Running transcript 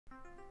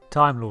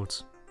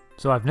Timelords.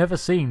 So I've never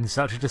seen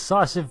such a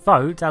decisive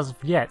vote as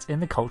of yet in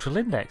the Cultural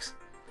Index.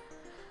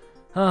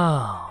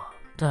 Oh,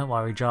 don't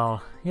worry,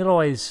 Jarl. You'll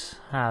always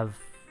have...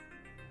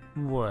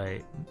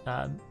 Wait,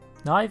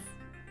 I've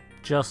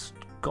just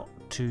got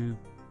to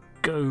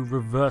go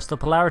reverse the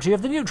polarity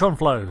of the neutron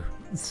flow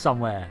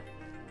somewhere.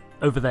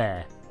 Over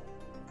there.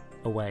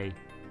 Away.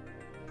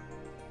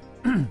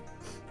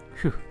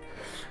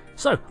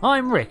 So,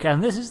 I'm Rick,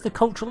 and this is the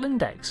Cultural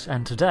Index,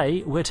 and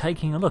today we're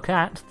taking a look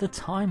at the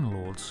Time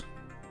Lords.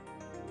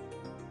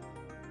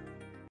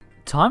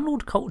 Time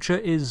Lord culture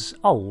is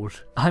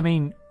old. I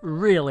mean,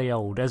 really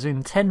old, as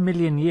in 10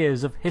 million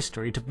years of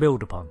history to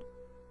build upon.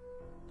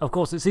 Of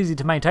course, it's easy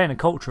to maintain a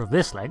culture of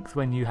this length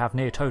when you have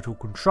near total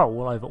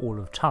control over all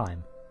of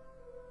time.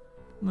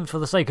 For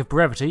the sake of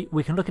brevity,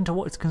 we can look into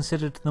what is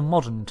considered the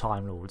modern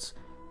Time Lords,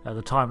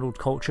 the Time Lord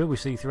culture we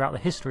see throughout the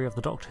history of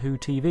the Doctor Who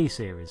TV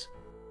series.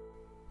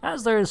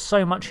 As there is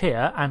so much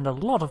here, and a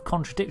lot of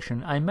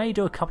contradiction, I may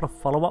do a couple of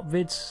follow-up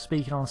vids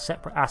speaking on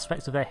separate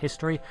aspects of their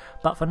history,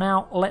 but for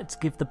now, let's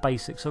give the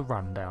basics a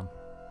rundown.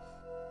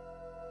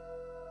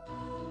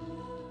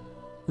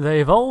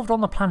 They evolved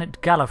on the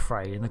planet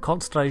Gallifrey in the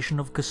constellation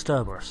of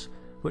Cerberus,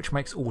 which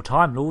makes all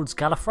Time Lords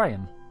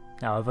Gallifreyan.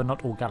 However,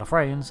 not all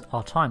Gallifreyans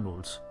are Time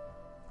Lords.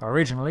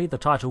 Originally, the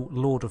title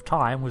Lord of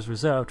Time was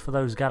reserved for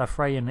those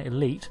Gallifreyan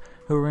Elite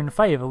who were in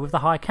favour with the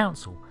High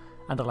Council,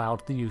 and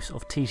allowed the use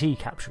of TT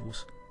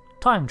capsules,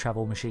 time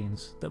travel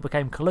machines that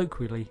became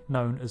colloquially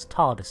known as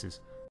TARDISes.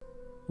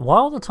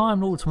 While the Time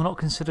Lords were not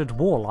considered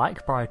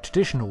warlike by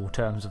traditional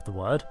terms of the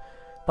word,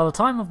 by the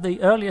time of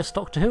the earliest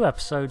Doctor Who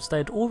episodes they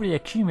had already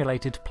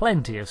accumulated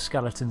plenty of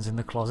skeletons in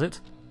the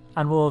closet,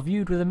 and were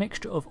viewed with a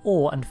mixture of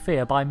awe and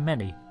fear by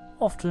many,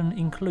 often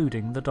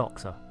including the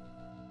Doctor.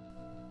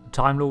 The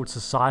Time Lord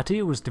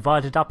society was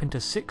divided up into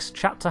 6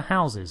 chapter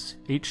houses.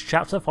 Each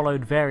chapter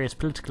followed various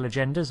political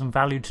agendas and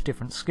valued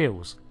different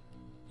skills.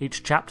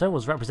 Each chapter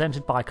was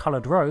represented by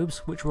coloured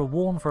robes which were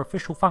worn for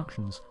official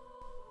functions.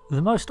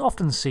 The most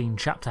often seen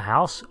chapter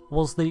house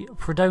was the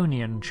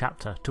Predonian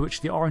chapter, to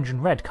which the orange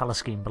and red colour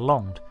scheme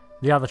belonged.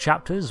 The other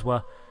chapters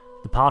were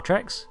the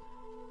Partrex,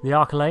 the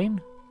Archelane,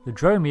 the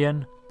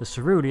Dromian, the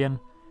Cerulean,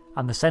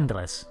 and the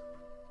Sendalis.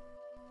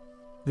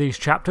 These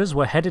chapters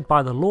were headed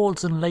by the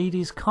Lords and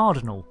Ladies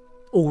Cardinal.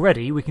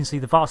 Already we can see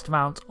the vast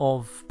amount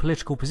of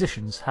political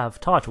positions have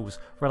titles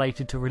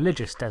related to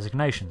religious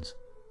designations.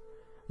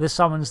 This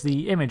summons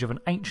the image of an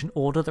ancient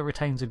order that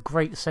retains a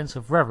great sense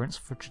of reverence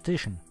for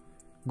tradition.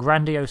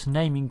 Grandiose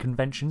naming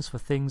conventions for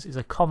things is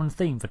a common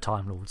theme for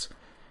Time Lords,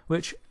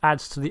 which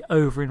adds to the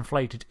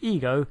overinflated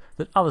ego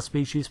that other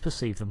species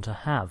perceive them to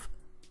have.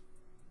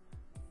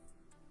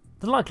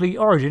 The likely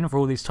origin for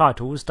all these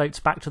titles dates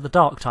back to the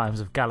dark times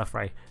of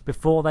Gallifrey.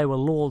 Before they were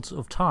Lords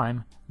of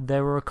Time,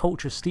 they were a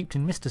culture steeped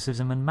in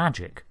mysticism and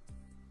magic.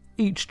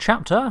 Each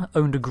chapter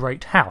owned a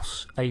great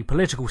house, a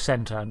political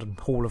centre and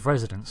a hall of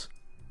residence.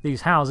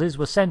 These houses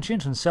were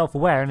sentient and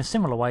self-aware in a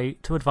similar way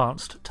to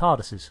advanced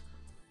TARDISes.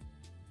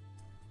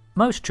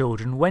 Most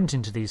children went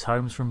into these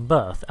homes from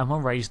birth and were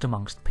raised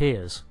amongst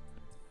peers.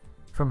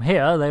 From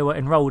here they were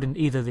enrolled in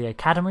either the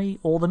academy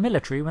or the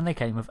military when they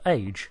came of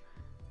age.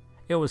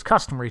 It was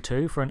customary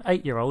too for an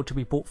 8-year-old to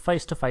be brought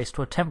face to face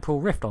to a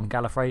temporal rift on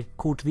Gallifrey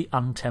called the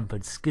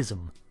Untempered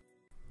Schism.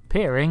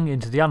 Peering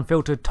into the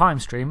unfiltered time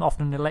stream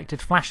often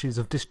elected flashes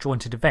of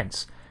disjointed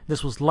events.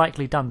 This was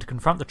likely done to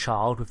confront the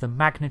child with the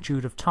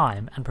magnitude of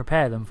time and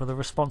prepare them for the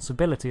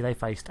responsibility they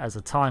faced as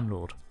a Time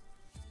Lord.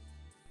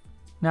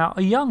 Now,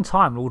 a young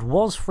Time Lord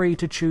was free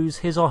to choose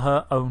his or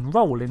her own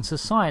role in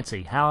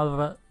society.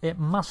 However, it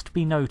must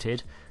be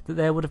noted that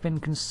there would have been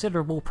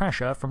considerable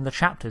pressure from the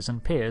chapters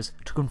and peers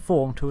to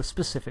conform to a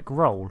specific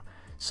role,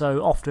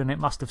 so often it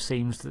must have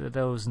seemed that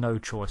there was no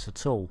choice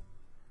at all.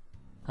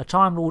 A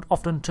Time Lord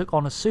often took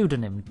on a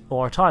pseudonym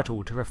or a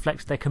title to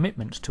reflect their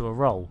commitment to a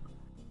role.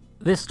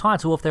 This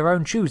title of their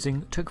own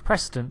choosing took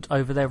precedent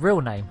over their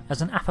real name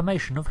as an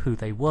affirmation of who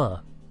they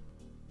were.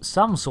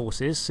 Some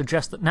sources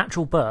suggest that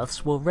natural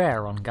births were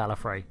rare on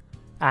Gallifrey,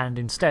 and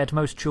instead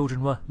most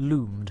children were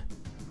loomed,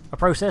 a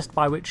process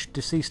by which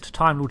deceased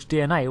Time Lord's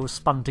DNA was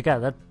spun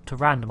together to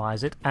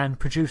randomise it and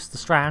produce the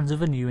strands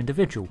of a new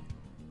individual.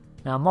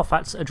 Now,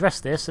 Moffat's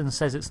addressed this and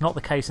says it's not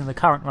the case in the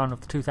current run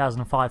of the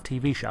 2005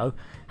 TV show.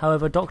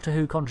 However, Doctor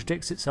Who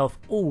contradicts itself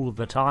all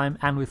the time,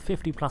 and with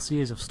 50 plus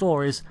years of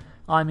stories,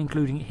 I'm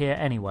including it here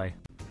anyway,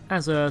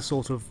 as a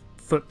sort of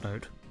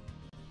footnote.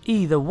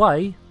 Either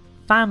way,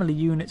 family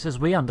units as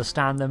we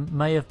understand them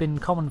may have been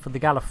common for the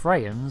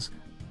Gallifreyans,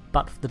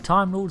 but the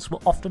Time Lords were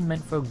often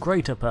meant for a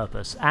greater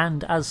purpose,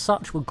 and as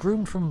such were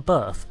groomed from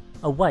birth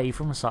away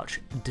from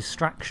such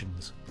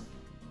distractions.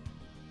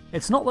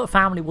 It's not that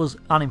family was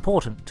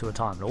unimportant to a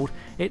Time Lord,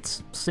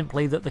 it's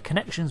simply that the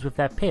connections with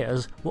their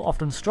peers were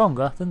often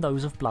stronger than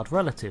those of blood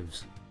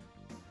relatives.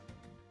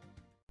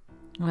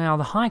 Now,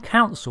 the High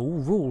Council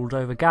ruled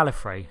over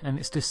Gallifrey, and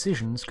its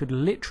decisions could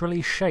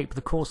literally shape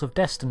the course of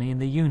destiny in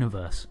the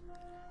universe.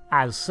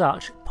 As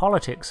such,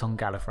 politics on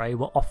Gallifrey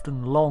were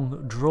often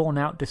long,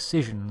 drawn-out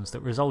decisions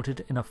that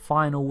resulted in a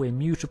final,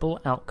 immutable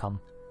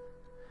outcome.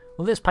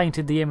 Well, this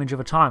painted the image of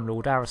a Time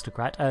Lord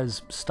aristocrat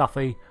as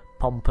stuffy,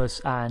 pompous,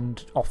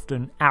 and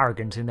often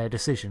arrogant in their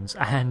decisions,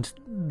 and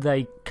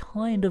they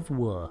kind of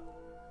were.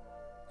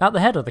 At the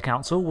head of the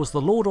council was the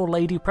Lord or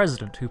Lady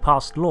President who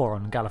passed law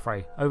on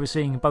Gallifrey,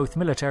 overseeing both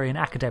military and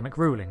academic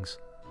rulings.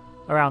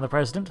 Around the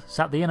President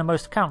sat the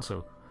innermost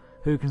council,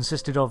 who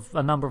consisted of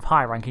a number of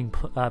high-ranking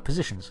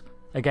positions,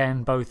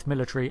 again both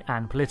military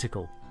and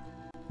political.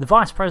 The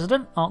Vice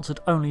President answered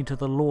only to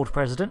the Lord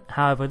President,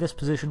 however this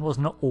position was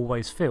not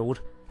always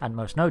filled, and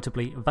most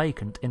notably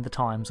vacant in the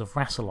times of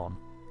Rassilon,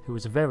 who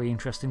was a very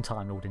interesting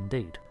Time Lord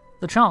indeed.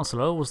 The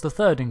Chancellor was the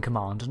third in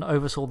command and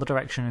oversaw the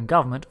direction and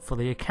government for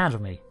the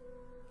Academy.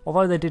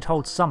 Although they did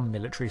hold some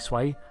military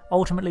sway,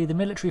 ultimately the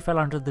military fell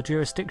under the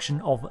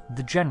jurisdiction of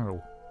the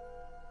General.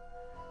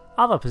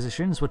 Other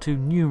positions were too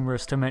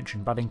numerous to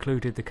mention, but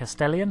included the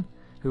Castellan,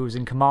 who was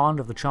in command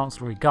of the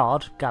Chancellery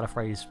Guard,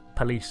 Gallifrey's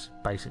police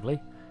basically,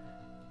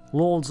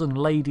 Lords and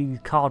Lady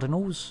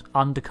Cardinals,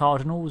 Under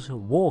Cardinals,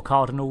 War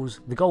Cardinals,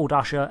 the Gold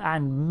Usher,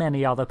 and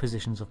many other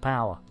positions of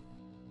power.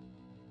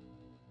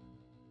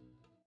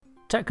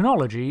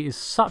 Technology is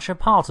such a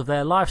part of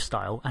their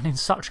lifestyle and in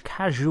such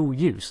casual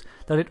use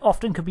that it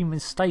often can be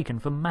mistaken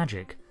for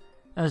magic.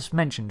 As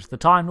mentioned, the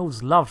Time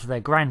Lords loved their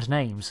grand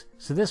names,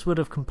 so this would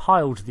have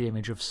compiled the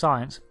image of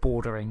science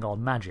bordering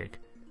on magic.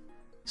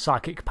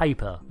 Psychic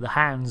paper, the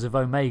hands of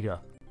Omega,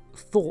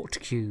 thought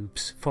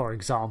cubes, for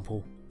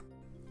example.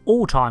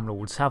 All Time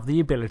Lords have the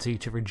ability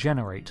to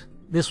regenerate.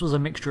 This was a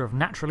mixture of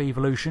natural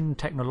evolution,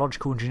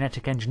 technological and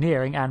genetic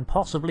engineering, and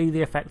possibly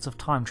the effects of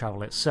time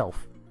travel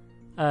itself.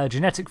 A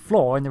genetic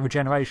flaw in the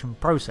regeneration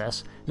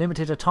process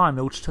limited a Time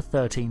Lord to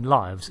 13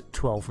 lives,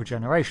 12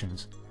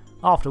 regenerations,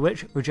 after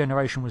which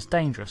regeneration was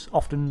dangerous,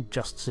 often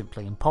just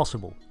simply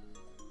impossible.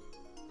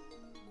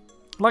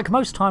 Like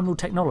most Time Lord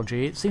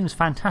technology, it seems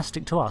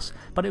fantastic to us,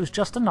 but it was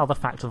just another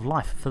fact of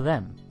life for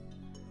them.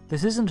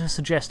 This isn't to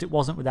suggest it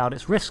wasn't without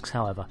its risks,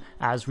 however,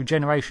 as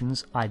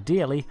regenerations,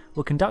 ideally,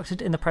 were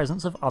conducted in the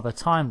presence of other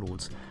Time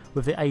Lords,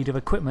 with the aid of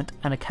equipment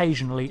and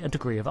occasionally a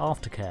degree of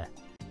aftercare.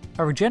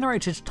 A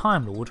regenerated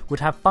Time Lord would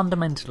have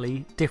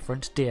fundamentally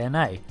different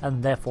DNA,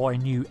 and therefore a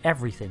new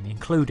everything,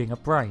 including a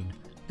brain.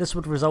 This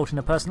would result in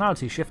a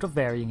personality shift of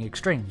varying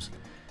extremes.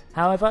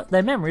 However,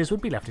 their memories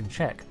would be left in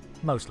check,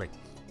 mostly.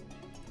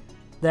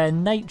 Their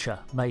nature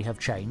may have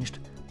changed,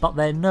 but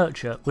their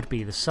nurture would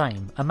be the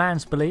same. A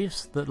man's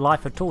beliefs that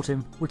life had taught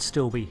him would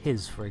still be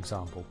his, for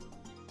example.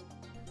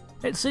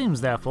 It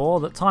seems, therefore,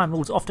 that Time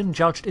Lords often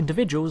judged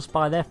individuals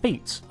by their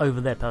feats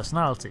over their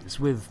personalities,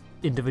 with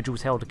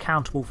individuals held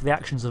accountable for the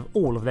actions of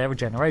all of their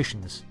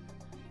regenerations.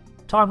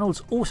 Time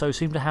Lords also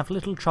seem to have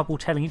little trouble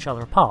telling each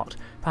other apart,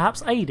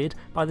 perhaps aided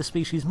by the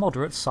species'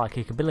 moderate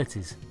psychic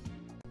abilities.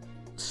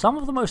 Some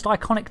of the most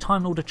iconic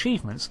Time Lord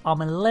achievements are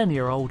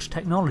millennia-old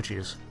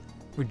technologies.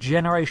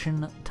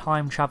 Regeneration,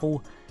 time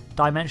travel,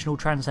 dimensional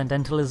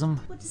transcendentalism.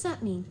 What does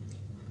that mean?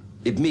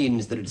 It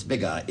means that it's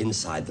bigger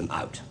inside than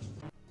out.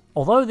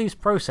 Although these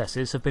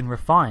processes have been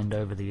refined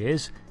over the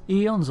years,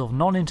 eons of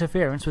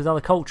non-interference with other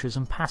cultures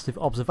and passive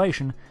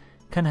observation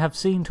can have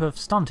seen to have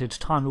stunted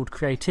Time Lord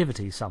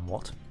creativity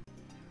somewhat.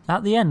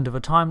 At the end of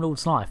a Time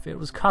Lord's life, it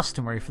was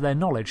customary for their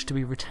knowledge to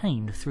be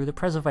retained through the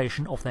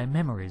preservation of their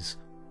memories.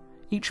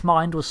 Each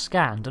mind was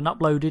scanned and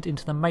uploaded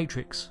into the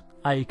Matrix,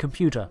 a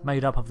computer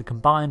made up of the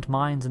combined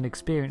minds and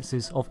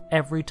experiences of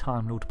every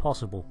Time Lord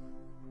possible.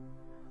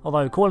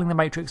 Although calling the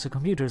Matrix a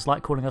computer is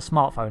like calling a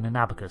smartphone an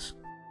abacus.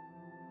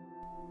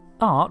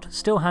 Art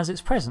still has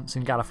its presence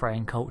in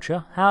Gallifreyan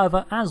culture,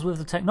 however, as with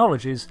the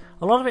technologies,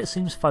 a lot of it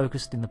seems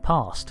focused in the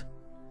past.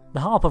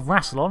 The Harp of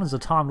Rassilon is a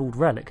Time Lord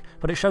relic,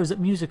 but it shows that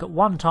music at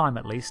one time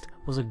at least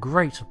was a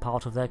great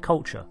part of their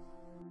culture.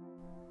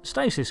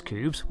 Stasis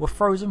cubes were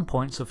frozen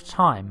points of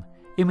time,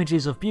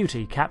 images of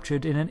beauty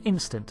captured in an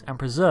instant and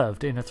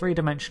preserved in a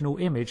three-dimensional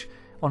image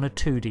on a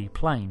 2D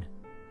plane.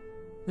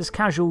 This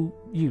casual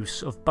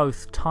use of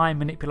both time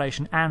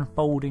manipulation and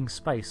folding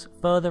space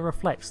further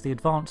reflects the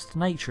advanced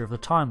nature of the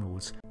Time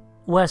Lords,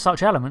 where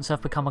such elements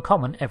have become a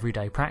common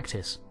everyday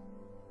practice.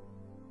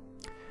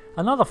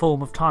 Another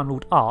form of Time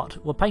Lord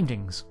art were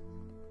paintings,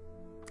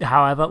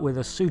 however with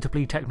a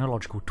suitably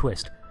technological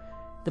twist.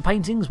 The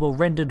paintings were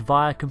rendered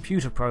via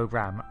computer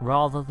program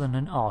rather than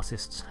an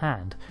artist's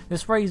hand.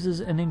 This raises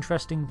an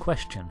interesting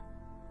question.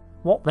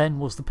 What then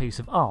was the piece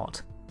of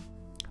art?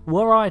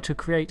 Were I to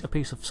create a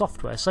piece of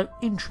software so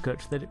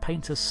intricate that it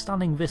paints a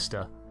stunning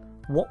vista,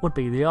 what would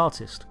be the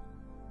artist?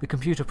 The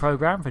computer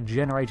program for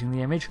generating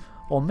the image,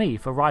 or me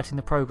for writing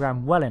the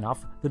program well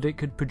enough that it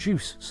could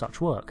produce such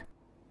work?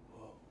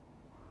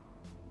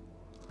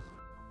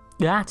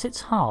 At its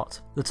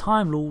heart, the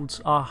Time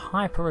Lords are a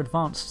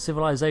hyper-advanced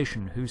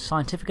civilization whose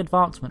scientific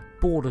advancement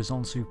borders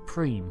on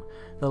supreme.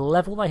 The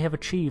level they have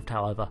achieved,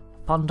 however,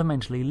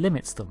 fundamentally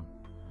limits them.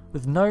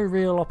 With no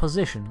real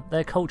opposition,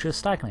 their culture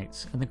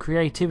stagnates, and the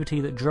creativity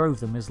that drove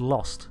them is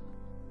lost.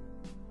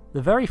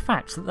 The very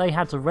fact that they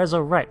had to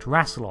resurrect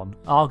Rassilon,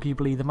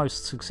 arguably the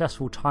most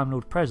successful Time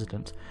Lord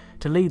president,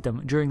 to lead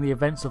them during the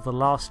events of the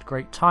last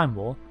Great Time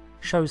War,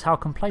 shows how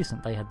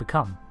complacent they had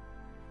become.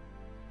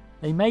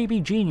 They may be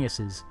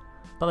geniuses,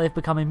 but they've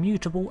become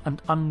immutable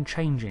and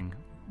unchanging,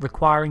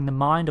 requiring the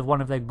mind of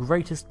one of their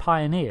greatest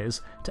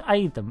pioneers to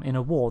aid them in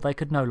a war they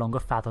could no longer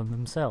fathom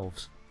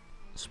themselves.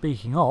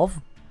 Speaking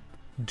of,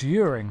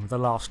 during the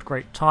last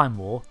Great Time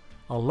War,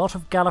 a lot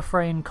of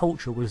Gallifreyan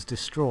culture was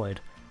destroyed,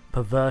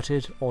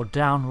 perverted or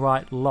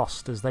downright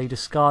lost as they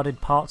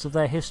discarded parts of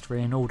their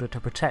history in order to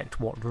protect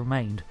what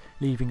remained,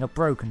 leaving a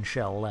broken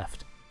shell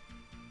left.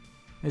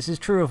 This is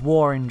true of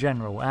war in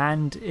general,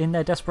 and in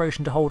their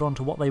desperation to hold on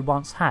to what they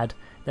once had,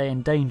 they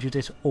endangered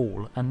it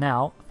all, and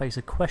now face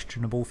a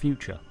questionable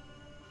future.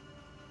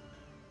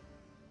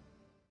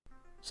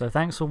 So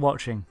thanks for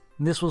watching.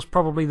 This was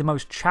probably the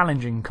most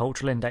challenging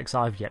cultural index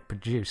I've yet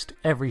produced.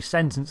 Every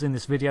sentence in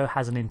this video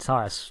has an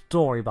entire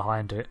story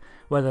behind it,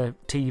 whether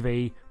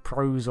TV,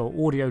 prose or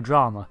audio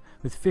drama.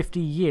 With 50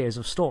 years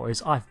of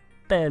stories, I've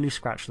barely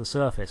scratched the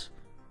surface.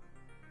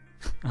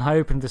 I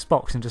opened this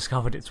box and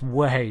discovered it's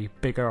way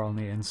bigger on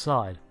the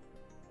inside.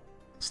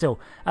 Still,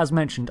 as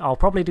mentioned, I'll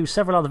probably do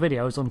several other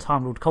videos on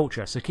Time Lord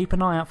culture, so keep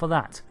an eye out for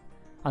that.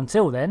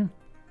 Until then,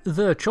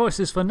 the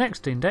choices for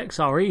next index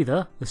are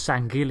either the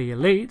Sangili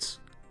Elites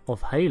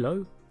of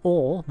Halo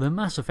or the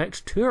Mass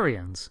Effect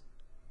Turians.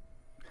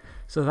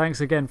 So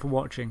thanks again for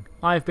watching.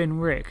 I've been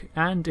Rick,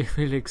 and if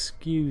you'll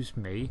excuse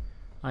me,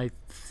 I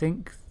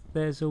think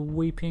there's a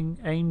weeping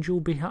angel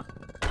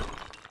behind...